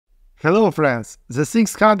Hello friends, the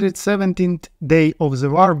 617th day of the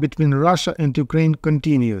war between Russia and Ukraine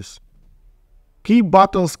continues. Key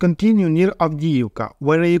battles continue near Avdiivka,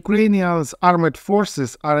 where Ukrainian armed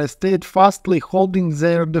forces are steadfastly holding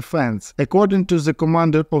their defense, according to the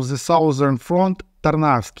commander of the Southern Front,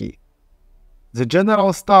 Tarnavsky. The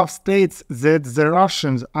General Staff states that the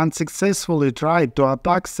Russians unsuccessfully tried to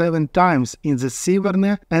attack 7 times in the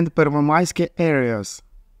Vodiane and Pervomaiske areas.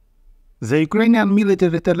 The Ukrainian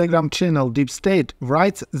military telegram channel Deep State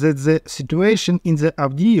writes that the situation in the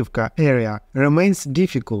Avdiivka area remains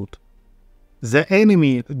difficult. The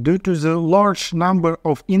enemy, due to the large number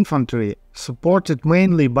of infantry, supported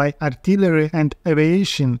mainly by artillery and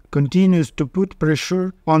aviation, continues to put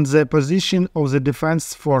pressure on the position of the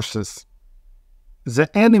defense forces.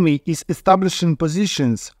 The enemy is establishing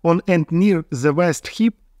positions on and near the West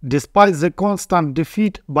Hip despite the constant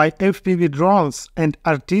defeat by FPV drones and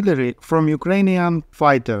artillery from Ukrainian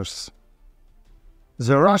fighters.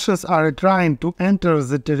 The Russians are trying to enter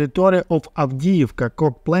the territory of Avdiivka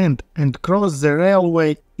coke plant and cross the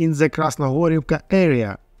railway in the Krasnohorivka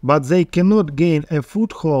area, but they cannot gain a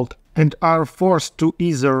foothold and are forced to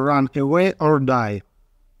either run away or die.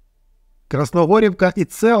 Krasnohorivka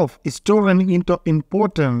itself is turning into an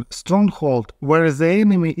important stronghold where the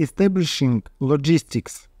enemy is establishing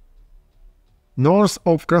logistics. North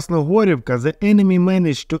of Krasnohorivka, the enemy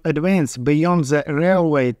managed to advance beyond the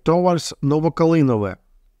railway towards Novokalynove.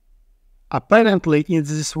 Apparently, in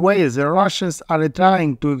this way, the Russians are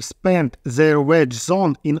trying to expand their wedge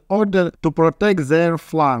zone in order to protect their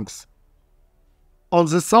flanks. On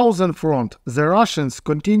the southern front, the Russians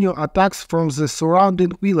continue attacks from the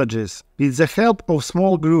surrounding villages with the help of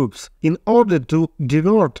small groups in order to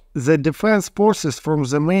divert the defense forces from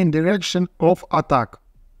the main direction of attack.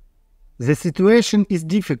 The situation is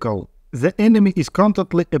difficult. The enemy is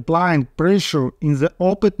constantly applying pressure in the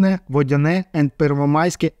Opytne, Vodiane and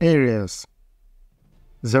Pervomaiske areas.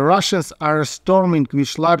 The Russians are storming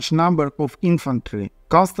with large number of infantry,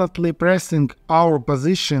 constantly pressing our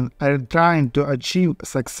position and trying to achieve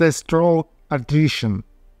success through attrition.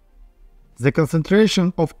 The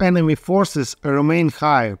concentration of enemy forces remain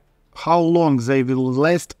high. How long they will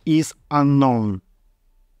last is unknown.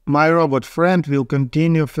 My robot friend will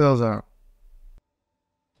continue further.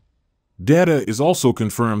 Data is also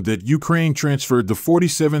confirmed that Ukraine transferred the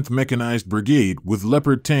 47th Mechanized Brigade with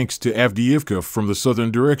Leopard tanks to Avdiivka from the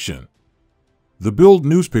southern direction. The Bild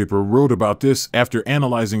newspaper wrote about this after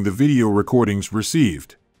analyzing the video recordings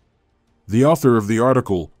received. The author of the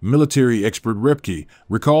article, military expert Repke,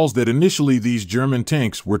 recalls that initially these German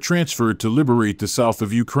tanks were transferred to liberate the south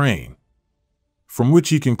of Ukraine, from which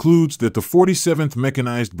he concludes that the 47th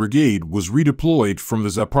Mechanized Brigade was redeployed from the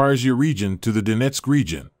Zaporizhia region to the Donetsk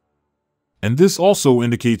region. And this also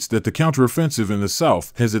indicates that the counteroffensive in the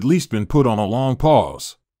south has at least been put on a long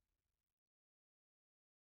pause.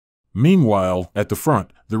 Meanwhile, at the front,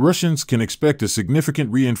 the Russians can expect a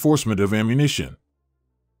significant reinforcement of ammunition.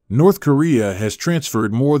 North Korea has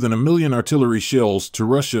transferred more than 1 million artillery shells to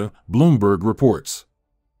Russia, Bloomberg reports.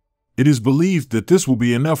 It is believed that this will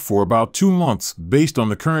be enough for about 2 months based on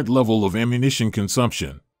the current level of ammunition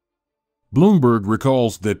consumption. Bloomberg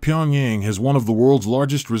recalls that Pyongyang has one of the world's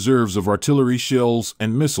largest reserves of artillery shells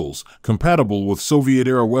and missiles compatible with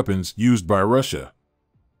Soviet-era weapons used by Russia.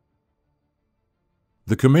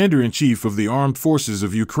 The commander-in-chief of the armed forces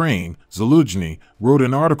of Ukraine, Zaluzhny, wrote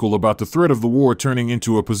an article about the threat of the war turning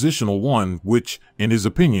into a positional one which, in his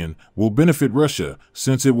opinion, will benefit Russia,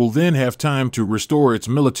 since it will then have time to restore its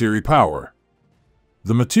military power.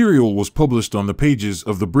 The material was published on the pages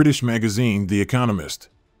of the British magazine The Economist.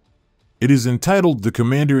 It is entitled The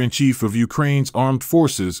Commander-in-Chief of Ukraine's Armed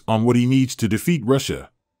Forces on What He Needs to Defeat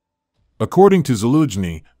Russia. According to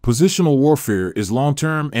Zaluzhny, positional warfare is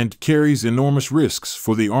long-term and carries enormous risks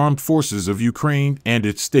for the armed forces of Ukraine and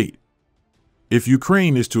its state. If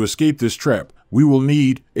Ukraine is to escape this trap, we will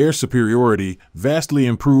need air superiority, vastly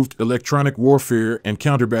improved electronic warfare and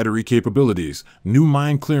counter-battery capabilities, new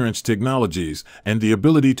mine clearance technologies, and the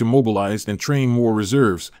ability to mobilize and train more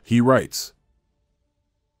reserves, he writes.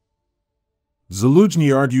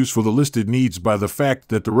 Zaluzhny argues for the listed needs by the fact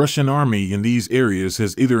that the Russian army in these areas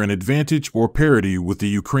has either an advantage or parity with the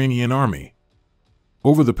Ukrainian army.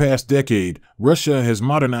 Over the past decade, Russia has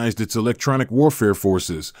modernized its electronic warfare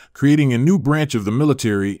forces, creating a new branch of the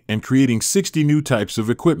military and creating 60 new types of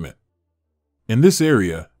equipment. In this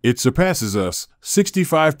area, it surpasses us.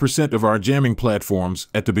 65% of our jamming platforms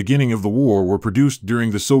at the beginning of the war were produced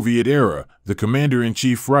during the Soviet era, the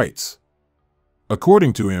commander-in-chief writes.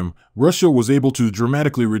 According to him, Russia was able to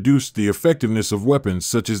dramatically reduce the effectiveness of weapons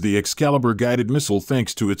such as the Excalibur guided missile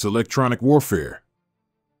thanks to its electronic warfare.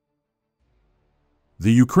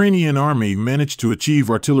 The Ukrainian army managed to achieve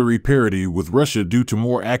artillery parity with Russia due to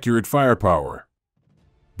more accurate firepower.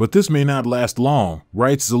 But this may not last long,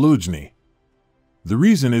 writes Zaluzhny. The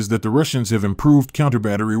reason is that the Russians have improved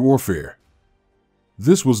counter-battery warfare.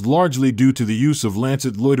 This was largely due to the use of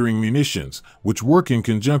lancet loitering munitions, which work in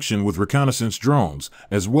conjunction with reconnaissance drones,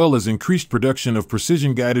 as well as increased production of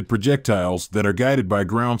precision-guided projectiles that are guided by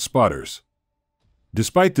ground spotters.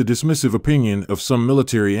 Despite the dismissive opinion of some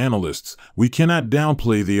military analysts, we cannot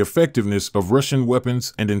downplay the effectiveness of Russian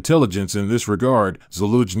weapons and intelligence in this regard,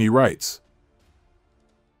 Zaluzhny writes.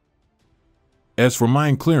 As for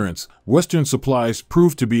mine clearance, Western supplies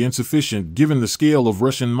proved to be insufficient given the scale of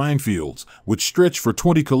Russian minefields, which stretch for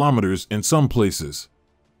 20 kilometers in some places.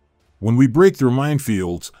 When we break through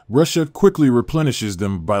minefields, Russia quickly replenishes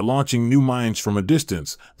them by launching new mines from a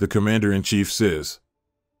distance, the commander-in-chief says.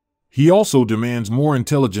 He also demands more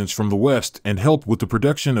intelligence from the West and help with the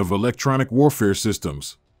production of electronic warfare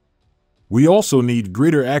systems. We also need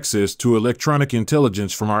greater access to electronic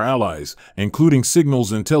intelligence from our allies, including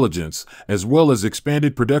signals intelligence, as well as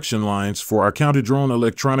expanded production lines for our counter-drone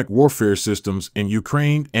electronic warfare systems in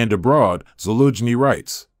Ukraine and abroad, Zaluzhny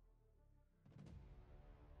writes.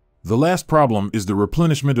 The last problem is the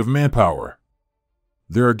replenishment of manpower.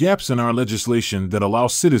 There are gaps in our legislation that allow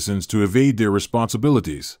citizens to evade their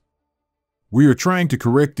responsibilities. We are trying to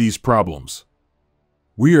correct these problems.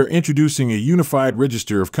 We are introducing a unified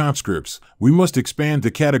register of conscripts. We must expand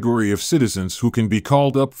the category of citizens who can be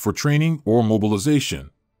called up for training or mobilization.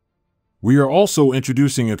 We are also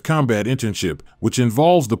introducing a combat internship, which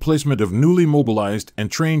involves the placement of newly mobilized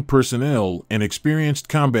and trained personnel in experienced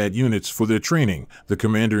combat units for their training, the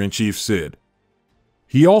commander-in-chief said.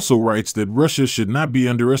 He also writes that Russia should not be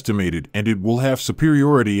underestimated and it will have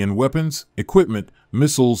superiority in weapons, equipment,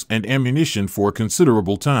 missiles, and ammunition for a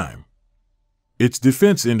considerable time. Its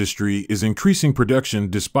defense industry is increasing production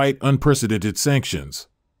despite unprecedented sanctions.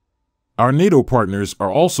 Our NATO partners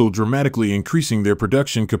are also dramatically increasing their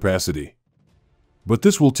production capacity. But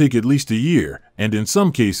this will take at least a year, and in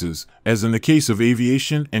some cases, as in the case of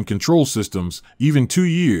aviation and control systems, even 2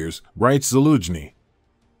 years, writes Zaluzhny.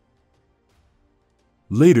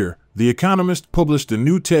 Later, The Economist published a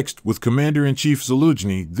new text with Commander-in-Chief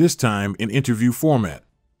Zaluzhny, this time in interview format.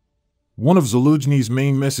 One of Zaluzhny's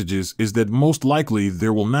main messages is that most likely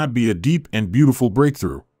there will not be a deep and beautiful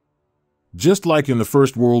breakthrough. Just like in the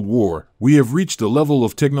First World War, we have reached a level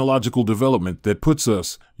of technological development that puts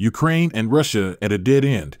us, Ukraine and Russia, at a dead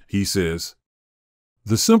end, he says.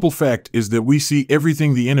 The simple fact is that we see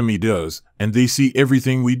everything the enemy does, and they see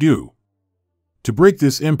everything we do. To break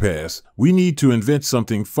this impasse, we need to invent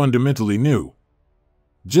something fundamentally new.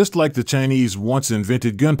 Just like the Chinese once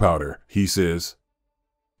invented gunpowder, he says.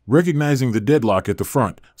 Recognizing the deadlock at the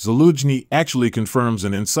front, Zaluzhny actually confirms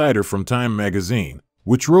an insider from Time magazine,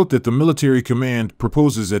 which wrote that the military command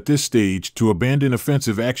proposes at this stage to abandon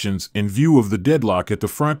offensive actions in view of the deadlock at the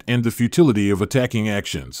front and the futility of attacking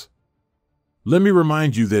actions. Let me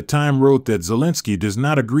remind you that Time wrote that Zelensky does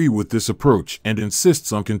not agree with this approach and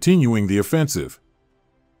insists on continuing the offensive.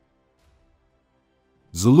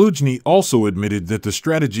 Zaluzhny also admitted that the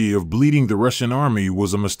strategy of bleeding the Russian army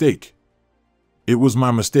was a mistake. It was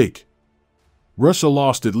my mistake. Russia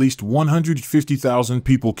lost at least 150,000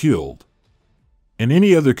 people killed. In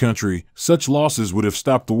any other country, such losses would have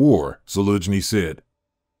stopped the war, Zaluzhny said.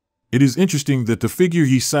 It is interesting that the figure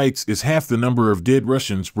he cites is half the number of dead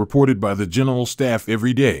Russians reported by the General Staff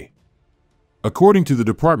every day. According to the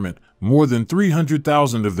department, more than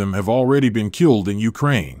 300,000 of them have already been killed in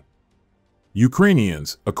Ukraine.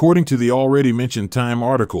 Ukrainians, according to the already mentioned Time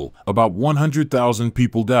article, about 100,000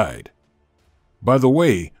 people died. By the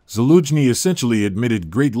way, Zaluzhny essentially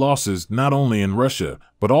admitted great losses not only in Russia,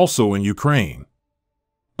 but also in Ukraine.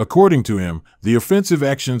 According to him, the offensive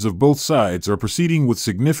actions of both sides are proceeding with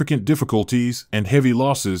significant difficulties and heavy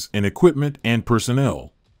losses in equipment and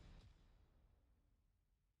personnel.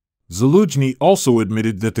 Zaluzhny also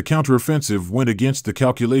admitted that the counteroffensive went against the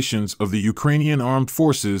calculations of the Ukrainian armed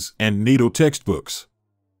forces and NATO textbooks.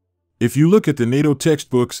 If you look at the NATO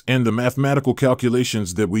textbooks and the mathematical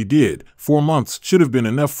calculations that we did, 4 months should have been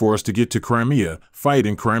enough for us to get to Crimea, fight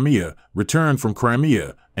in Crimea, return from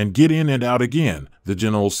Crimea, and get in and out again, the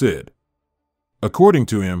general said. According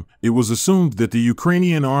to him, it was assumed that the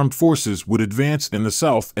Ukrainian armed forces would advance in the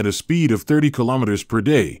south at a speed of 30 kilometers per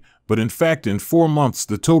day, but in fact in 4 months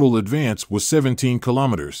the total advance was 17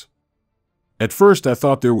 kilometers. At first I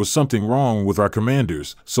thought there was something wrong with our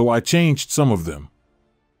commanders, so I changed some of them.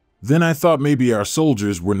 Then I thought maybe our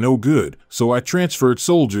soldiers were no good, so I transferred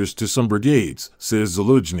soldiers to some brigades, says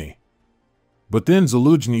Zaluzhny. But then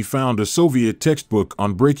Zaluzhny found a Soviet textbook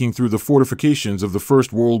on breaking through the fortifications of the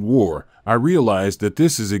First World War. I realized that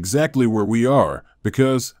this is exactly where we are,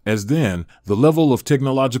 because, as then, the level of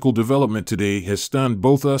technological development today has stunned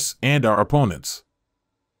both us and our opponents.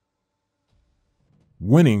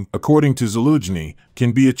 Winning, according to Zaluzhny,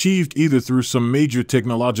 can be achieved either through some major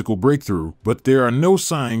technological breakthrough, but there are no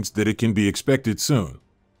signs that it can be expected soon,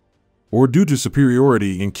 or due to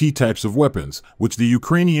superiority in key types of weapons, which the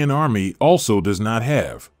Ukrainian army also does not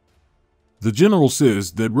have. The general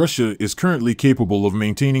says that Russia is currently capable of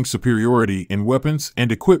maintaining superiority in weapons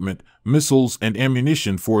and equipment, missiles and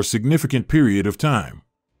ammunition for a significant period of time.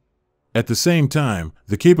 At the same time,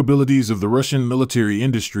 the capabilities of the Russian military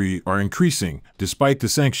industry are increasing despite the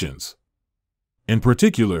sanctions. In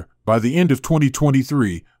particular, by the end of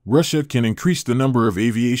 2023, Russia can increase the number of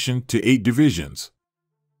aviation to 8 divisions.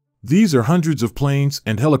 These are hundreds of planes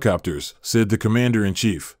and helicopters, said the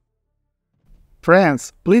commander-in-chief.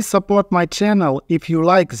 Friends, please support my channel if you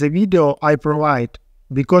like the video I provide,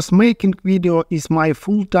 because making video is my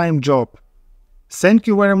full-time job. Thank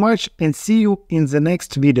you very much and see you in the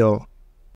next video.